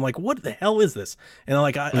buttons, and like, what the hell is this? And I'm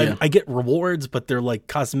like, I get rewards, but they're like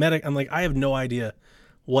cosmetic. I'm like, I have no idea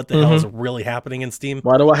what the hell is really happening in Steam.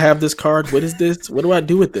 Why do I have this card? What is this? What do I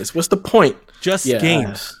do with this? What's the point? Just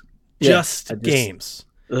games. Games.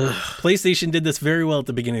 Ugh. PlayStation did this very well at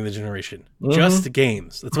the beginning of the generation. Just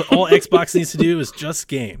games. That's what all Xbox needs to do is just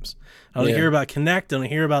games. I don't hear about Kinect. I don't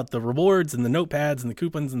hear about the rewards and the notepads and the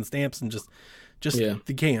coupons and the stamps and just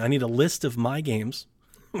the game. I need a list of my games,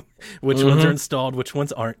 which ones are installed, which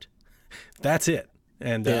ones aren't. That's it.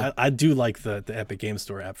 And I do like the Epic Game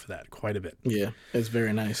Store app for that quite a bit. Yeah, it's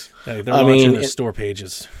very nice. They're launching their store page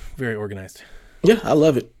is very organized. Yeah, I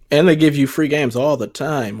love it. And they give you free games all the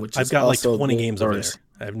time, which I've got like 20 games over there.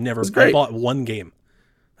 I've never bought one game.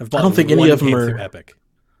 I don't think any of them are Epic.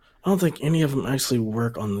 I don't think any of them actually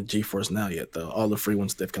work on the GeForce Now yet, though. All the free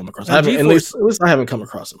ones they've come across. At least I haven't come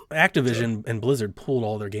across them. Activision and Blizzard pulled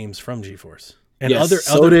all their games from GeForce. And other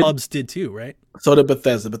pubs did too, right? So did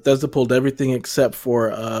Bethesda. Bethesda pulled everything except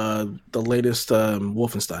for the latest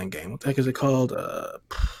Wolfenstein game. What the heck is it called?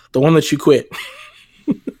 The one that you quit.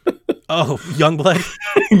 Oh, Youngblood?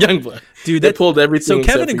 Youngblood. Dude, they pulled everything. So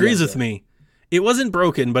Kevin agrees with me. It wasn't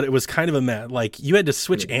broken, but it was kind of a mess. Like you had to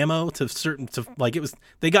switch ammo to it was.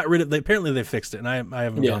 They got rid of. Apparently they fixed it, and I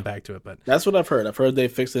haven't gone back to it. But that's what I've heard. I've heard they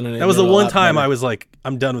fixed it. And that was the one time I was like,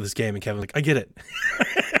 I'm done with this game, and Kevin's like, I get it.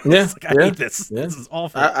 I hate this. Yeah. This is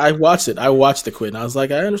awful. I watched it. I watched the quit, and I was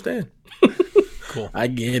like, I understand. Cool. I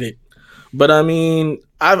get it. But I mean,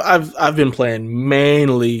 I've been playing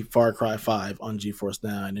mainly Far Cry 5 on GeForce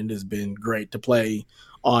Now, and it has been great to play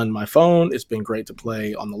on my phone. It's been great to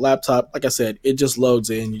play on the laptop. Like I said, it just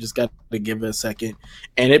loads in. You just got to give it a second,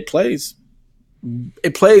 and it plays.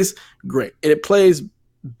 It plays great. It plays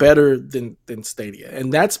better than Stadia,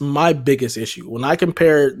 and that's my biggest issue. When I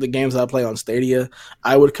compare the games I play on Stadia,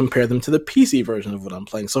 I would compare them to the PC version of what I'm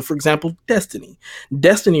playing. So, for example, Destiny.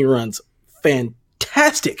 Destiny runs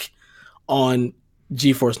fantastic on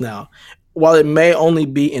GeForce Now. While it may only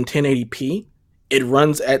be in 1080p, it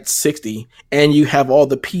runs at 60, and you have all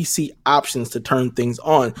the PC options to turn things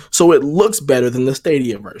on. So it looks better than the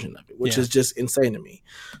Stadia version of it, which is just insane to me.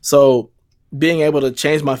 So being able to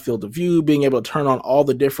change my field of view, being able to turn on all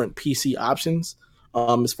the different PC options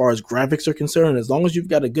as far as graphics are concerned, as long as you've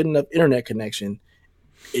got a good enough internet connection,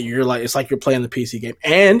 it's like you're playing the PC game,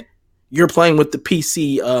 and you're playing with the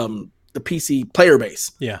PC player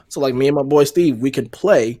base. Yeah. So like me and my boy Steve, we can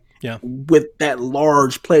play with that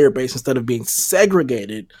large player base instead of being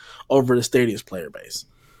segregated over the Stadia's player base.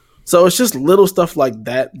 So it's just little stuff like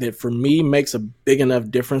that for me makes a big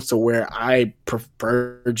enough difference to where I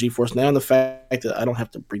prefer GeForce Now, and the fact that I don't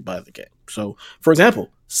have to re-buy the game. So, for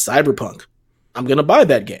example, Cyberpunk, I'm going to buy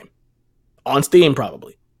that game on Steam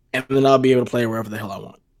probably, and then I'll be able to play wherever the hell I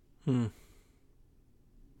want.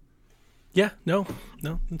 Yeah, no,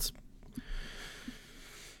 it's.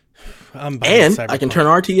 And Cyberpunk. I can turn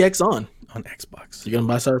RTX on Xbox. You gonna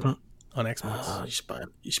buy Cyberpunk? On Xbox. You should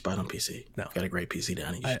buy it on PC. No. Got a great PC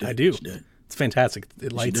down here. I do. It's fantastic.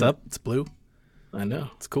 It lights up. It's blue. I know.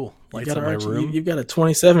 It's cool. Lights up my room. You've got a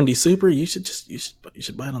 2070 Super. You should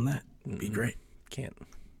buy it on that. It'd be great. Can't.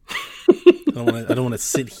 I don't want to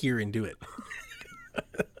sit here and do it.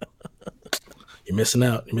 You're missing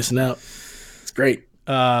out. It's great.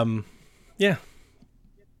 Yeah.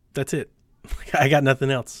 That's it. I got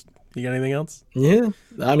nothing else. You got anything else? Yeah.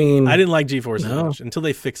 I mean, I didn't like GeForce as much until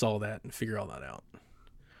they fix all that and figure all that out.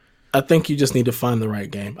 I think you just need to find the right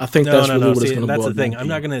game. I think that's really what it's going to boil down to. That's the thing. I'm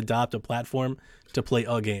not going to adopt a platform to play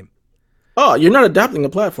a game. Oh, you're not adopting a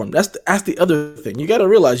platform. That's the other thing. You got to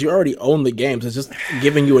realize you already own the games. It's just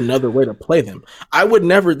giving you another way to play them. I would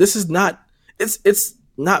never. This is not. It's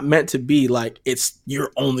not meant to be like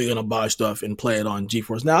you're only going to buy stuff and play it on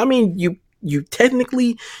GeForce. Now, I mean, you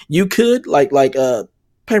technically you could like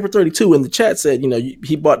Paper 32 in the chat said,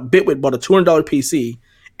 Bitwit bought a $200 PC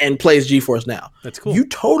and plays GeForce Now. That's cool. You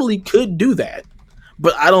totally could do that,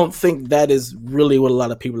 but I don't think that is really what a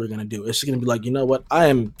lot of people are going to do. It's just going to be like, you know what? I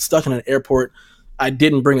am stuck in an airport. I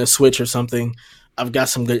didn't bring a Switch or something. I've got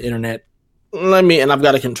some good internet. And I've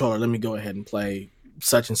got a controller. Let me go ahead and play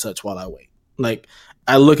such and such while I wait. Like,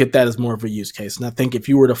 I look at that as more of a use case. And I think if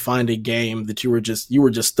you were to find a game that you were just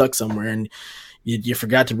stuck somewhere and you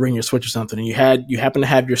forgot to bring your Switch or something, and you happen to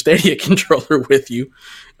have your Stadia controller with you,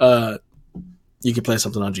 you could play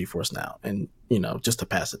something on GeForce Now, and just to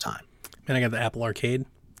pass the time. Man, I got the Apple Arcade.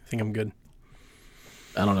 I think I'm good.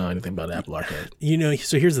 I don't know anything about Apple Arcade.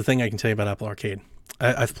 So here's the thing I can tell you about Apple Arcade.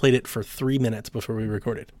 I've played it for 3 minutes before we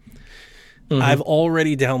recorded. Mm-hmm. I've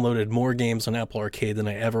already downloaded more games on Apple Arcade than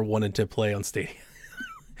I ever wanted to play on Stadia.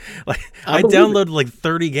 I downloaded like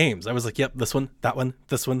 30 games. I was like, yep, this one, that one,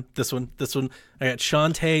 this one, this one, this one. I got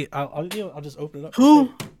Shantae. I'll just open it up.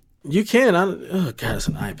 Who? You can. Oh, God, it's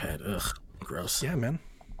an iPad. Ugh, gross. Yeah, man.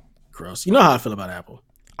 Gross. You know how I feel about Apple.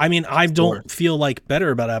 I mean, I don't feel like better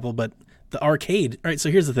about Apple, but the arcade. All right, so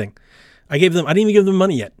here's the thing. I didn't even give them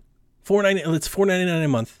money yet. It's $4.99 a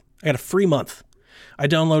month. I got a free month. I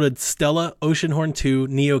downloaded Stella, Oceanhorn 2,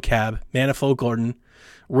 Neo Cab, Manifold Garden,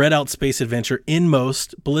 Red Out Space Adventure,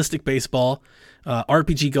 Inmost, Ballistic Baseball,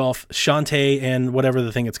 RPG Golf, Shantae, and whatever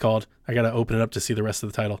the thing it's called. I got to open it up to see the rest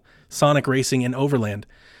of the title. Sonic Racing and Overland.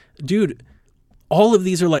 Dude, all of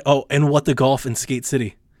these are like, and What the Golf and Skate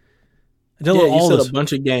City. Yeah, you said a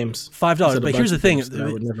bunch of games. $5. But here's the thing.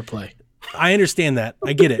 I would never play. I understand that.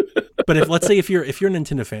 I get it. But let's say if you're a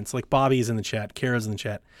Nintendo fan, like Bobby's in the chat, Kara's in the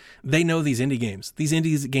chat, they know these indie games. These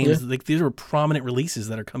indie games, like these are prominent releases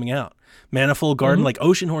that are coming out. Manifold Garden, like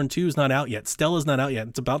Oceanhorn 2 is not out yet. Stella's not out yet.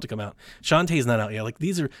 It's about to come out. Shantae's not out yet. Like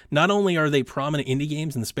these are, not only are they prominent indie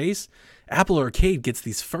games in the space, Apple Arcade gets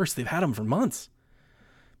these first. They've had them for months.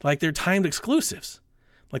 Like they're timed exclusives.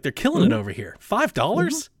 Like they're killing it over here.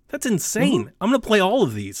 $5? That's insane. I'm going to play all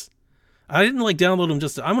of these. I didn't download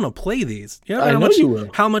them I'm going to play these. Yeah, I know you will.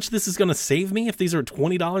 How much this is going to save me if these are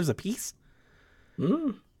 $20 a piece?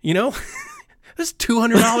 There's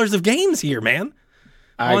 $200 of games here, man.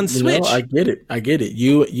 On Switch. I get it.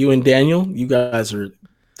 You and Daniel, you guys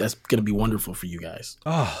that's going to be wonderful for you guys.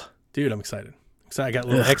 Oh, dude, I'm excited. So I got a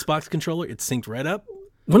little Xbox controller. It's synced right up.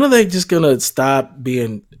 When are they just going to stop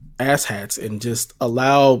being asshats and just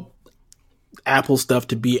allow Apple stuff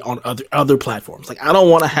to be on other platforms? Like, I don't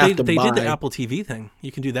want to have to buy. They did the Apple TV thing.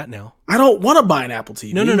 You can do that now. I don't want to buy an Apple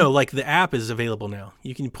TV. No. Like the app is available now.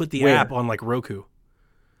 You can put the app on like Roku.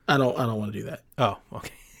 I don't want to do that. Oh,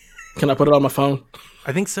 okay. Can I put it on my phone?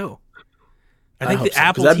 I think so. I think the so,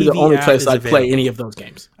 Apple that'd TV be the only app place I'd available. play any of those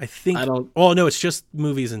games. I think. I don't. Oh no, it's just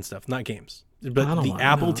movies and stuff, not games. But the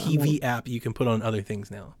Apple TV app you can put on other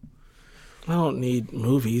things now. I don't need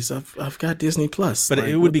movies. I've got Disney Plus. But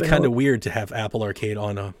it would be kind of weird to have Apple Arcade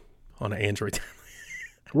on an Android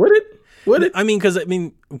tablet. Would it? I mean, because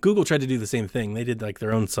Google tried to do the same thing. They did like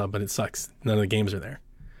their own sub, but it sucks. None of the games are there.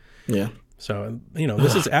 Yeah. So,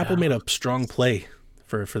 this is Apple made a strong play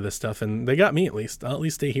for this stuff, and they got me at least. I'll at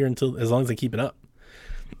least stay here until as long as they keep it up.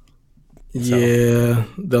 So. Yeah,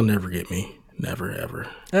 they'll never get me. Never, ever.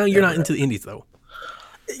 No, you're not into the indies, though.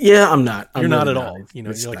 Yeah, I'm not. You're not at all.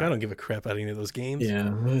 You're like, I don't give a crap about any of those games.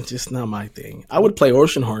 Yeah, it's just not my thing. I would play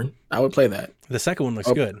Oceanhorn. I would play that. The second one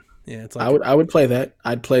looks good. Yeah, it's like I would play that.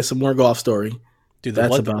 I'd play some more Golf Story. Dude,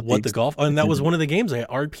 the golf? Oh, and that was one of the games I had,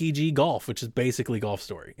 RPG Golf, which is basically Golf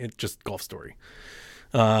Story. It's just Golf Story.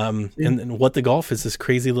 And What the Golf is this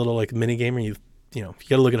crazy little like mini game where you got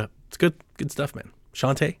to look it up. It's good stuff, man.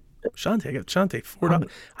 Shantae, I got Shantae $4.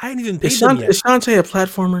 I hadn't even paid them yet. Is Shantae a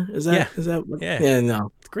platformer? Is that? Yeah. Yeah.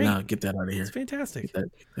 No, it's great. No, get that out of here. It's fantastic. Get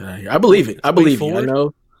that out of here. I believe it. I believe you. I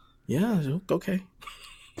know. Yeah. Okay.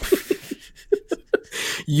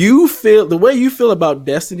 The way you feel about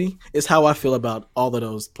Destiny is how I feel about all of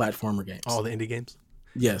those platformer games. All the indie games?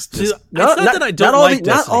 Yes. It's not that I don't like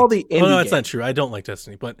Destiny. Not all the indie no, games. it's not true. I don't like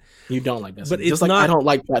Destiny, but you don't like Destiny. But it's just like not, I don't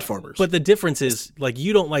like platformers. But the difference is like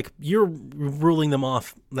you're ruling them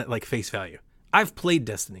off like face value. I've played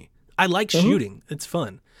Destiny. I like shooting. It's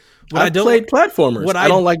fun. I've played platformers. I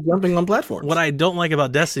don't like jumping on platforms. What I don't like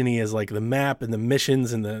about Destiny is like the map and the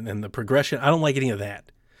missions and the progression. I don't like any of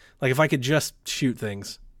that. Like if I could just shoot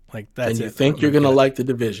things, like that's it. And you think you're gonna like The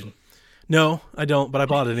Division? No, I don't. But I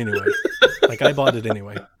bought it anyway. I bought it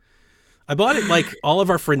anyway. I bought it like all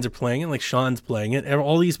of our friends are playing it. Like Sean's playing it.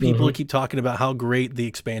 All these people keep talking about how great the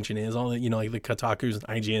expansion is. All the like the Kotakus and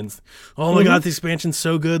IGNs. Oh my god, the expansion's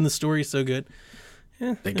so good and the story's so good.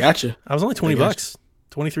 Yeah, they got you. I was only $20,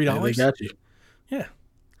 $23. Yeah, they got you. Yeah.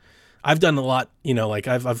 I've done a lot, like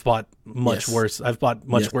I've bought much worse. I've bought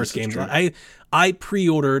much worse games. I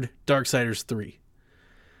pre-ordered Darksiders 3.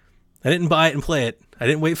 I didn't buy it and play it. I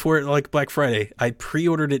didn't wait for it like Black Friday. I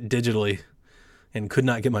pre-ordered it digitally and could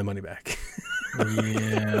not get my money back.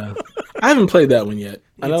 Yeah. I haven't played that one yet.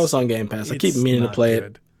 I know it's on Game Pass. I keep meaning to play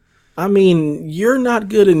it. I mean, you're not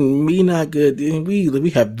good and me not good. We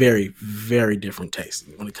have very, very different tastes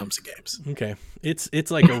when it comes to games. Okay. It's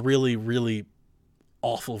like a really, really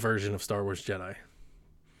awful version of Star Wars Jedi.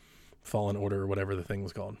 Fallen Order or whatever the thing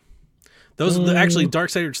was called. Actually,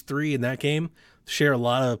 Darksiders 3 in that game share a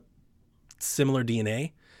lot of similar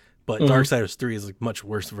DNA, but Darksiders 3 is a much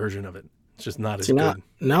worse version of it. It's just not as good.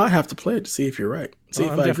 Now I have to play it to see if you're right. See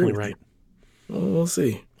if I'm definitely right. Well, we'll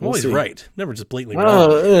see. I'm always right. Never just blatantly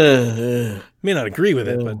wrong. May not agree with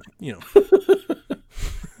it, but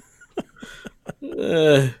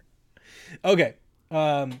Okay.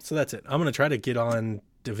 So that's it. I'm going to try to get on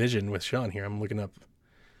Division with Sean here. I'm looking up.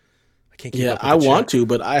 I can't keep up with I want to,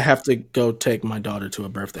 but I have to go take my daughter to a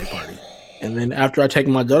birthday party. And then after I take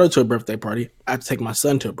my daughter to a birthday party, I have to take my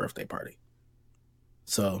son to a birthday party.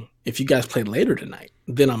 So if you guys play later tonight,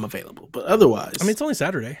 then I'm available. But otherwise... I mean, it's only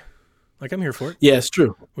Saturday. Like, I'm here for it. Yeah, it's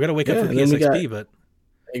true. We got to wake up for the PSXP, but...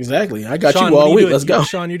 Exactly. I got you all week. Let's go.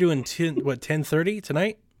 Sean, you're doing 10:30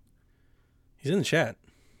 tonight? He's in the chat.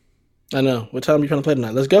 I know. What time are you trying to play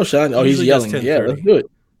tonight? Let's go, Sean. Oh, he's yelling. Yeah, let's do it.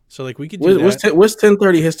 So, like, we could do that. What's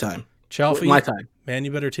 10:30 his time? Chalfie, my time. Man,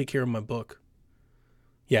 you better take care of my book.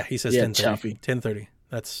 Yeah, he says 10:30. 10:30.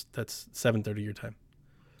 That's 7:30 your time.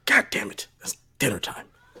 God damn it. That's dinner time.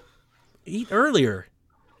 Eat earlier.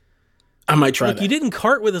 I might try that. You didn't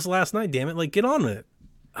cart with us last night, damn it. Like, get on with it.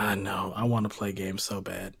 I know. I want to play games so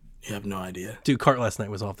bad. You have no idea. Dude, cart last night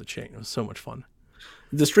was off the chain. It was so much fun.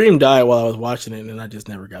 The stream died while I was watching it, and I just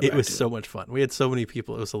never got back to it. It was so much fun. We had so many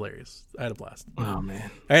people. It was hilarious. I had a blast. Oh, man.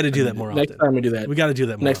 I had to do that more often. Next time we do that. We got to do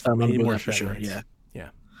that more Next often. time I'm doing more that for sure. Nights. Yeah.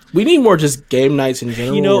 We need more just game nights in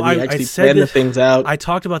general. You know, where we I said the things out. I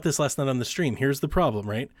talked about this last night on the stream. Here's the problem,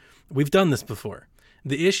 right? We've done this before.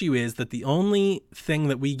 The issue is that the only thing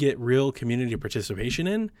that we get real community participation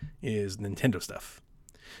in is Nintendo stuff.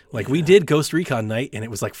 Like we did Ghost Recon night and it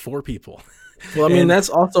was like 4 people. Well, I mean, that's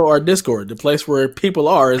also our Discord. The place where people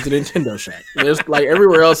are is the Nintendo Shack. There's like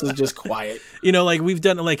everywhere else is just quiet. You know, like we've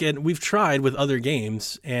done and we've tried with other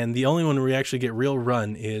games, and the only one where we actually get real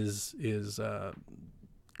run is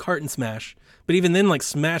Cart and Smash. But even then, like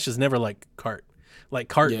Smash is never like Cart. Like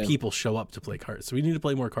Cart people show up to play Cart, so we need to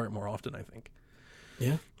play more Cart more often, I think.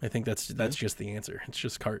 Yeah, I think that's just the answer. It's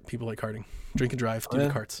just cart. People like karting. Drink and drive. Do the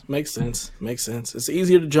carts. Makes sense. It's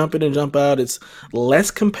easier to jump in and jump out. It's less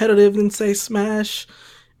competitive than say Smash,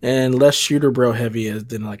 and less shooter bro heavy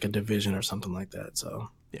than like a Division or something like that. So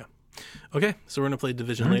yeah. Okay, so we're gonna play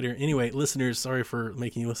Division later. Anyway, listeners, sorry for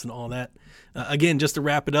making you listen to all that. Again, just to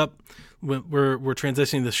wrap it up, we're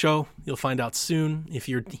transitioning the show. You'll find out soon if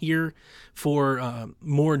you're here for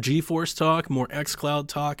more GeForce talk, more xCloud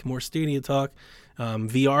talk, more Stadia talk.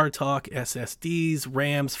 VR talk, SSDs,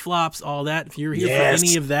 RAMs, flops, all that. If you're here for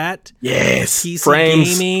any of that, PC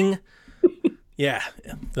frames. gaming,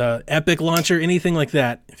 the Epic launcher, anything like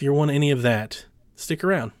that. If you want any of that, stick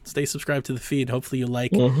around. Stay subscribed to the feed. Hopefully you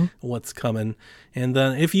like what's coming. And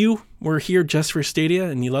if you were here just for Stadia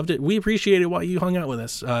and you loved it, we appreciate it while you hung out with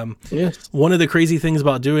us. One of the crazy things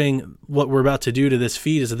about doing what we're about to do to this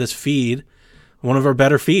feed is that this feed, one of our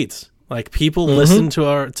better feeds. Like people listen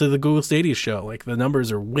to the Google Stadia show. Like the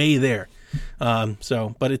numbers are way there.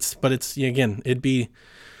 But it's again,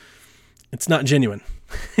 it's not genuine.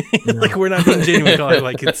 Like we're not being genuine.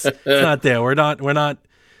 Like it's not there. We're not.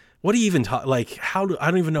 What do you even talk? Like I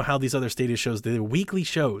don't even know how these other Stadia shows. They're weekly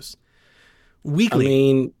shows. Weekly. I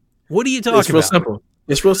mean, what are you talking about? Real simple.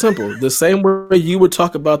 It's real simple. The same way you would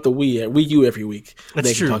talk about the Wii U every week.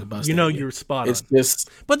 That's true. Talk about Stadia. You're spot on. It's just,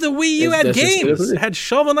 but the Wii U had games. It had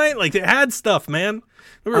Shovel Knight. Like it had stuff, man.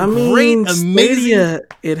 They were great, amazing. Stadia,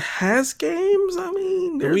 it has games. I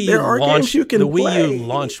mean, there are games you can play. The Wii U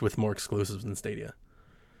launched with more exclusives than Stadia.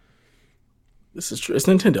 This is true. It's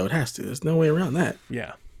Nintendo. It has to. There's no way around that.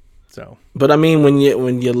 Yeah. So. But I mean, when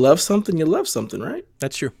you love something, you love something, right?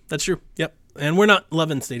 That's true. Yep. And we're not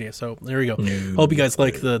loving Stadia, so there we go. Hope you guys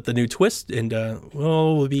like the new twist, and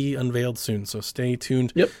will be unveiled soon. So stay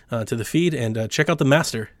tuned to the feed, and check out the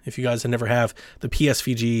master if you guys never have the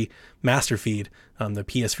PSVG master feed. The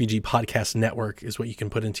PSVG podcast network is what you can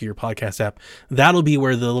put into your podcast app. That'll be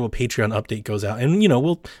where the little Patreon update goes out, and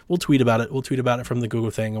we'll tweet about it. We'll tweet about it from the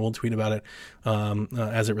Google thing, and we'll tweet about it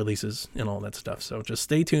as it releases and all that stuff. So just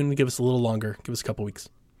stay tuned. Give us a little longer. Give us a couple weeks.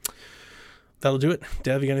 That'll do it.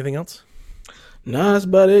 Dev, you got anything else? No, that's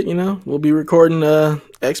about it. We'll be recording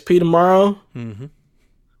XP tomorrow. Mm-hmm.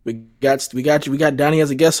 We got Donnie as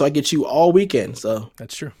a guest, so I get you all weekend. So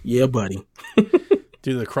that's true. Yeah, buddy.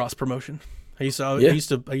 Do the cross promotion. I used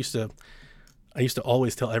to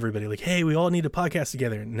always tell everybody like, hey, we all need a podcast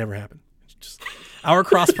together. It never happened. It's just our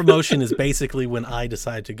cross promotion is basically when I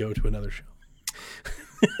decide to go to another show.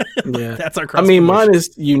 Yeah, that's our cross. I mean, mine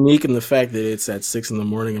is unique in the fact that it's at 6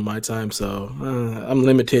 a.m. in my time, so I'm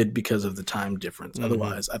limited because of the time difference. Mm-hmm.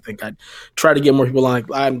 Otherwise, I think I'd try to get more people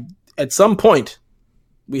on. At some point,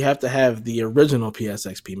 we have to have the original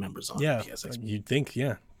PSXP members on. Yeah, PSXP. You'd think.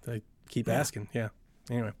 Yeah, I keep asking. Yeah.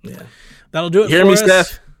 Anyway, that'll do it. Hear for me, us.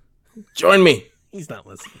 Steph? Join me. He's not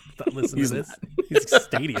listening. He's not listening to this. He's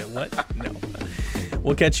Stadia. What? No.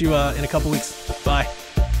 We'll catch you in a couple weeks. Bye.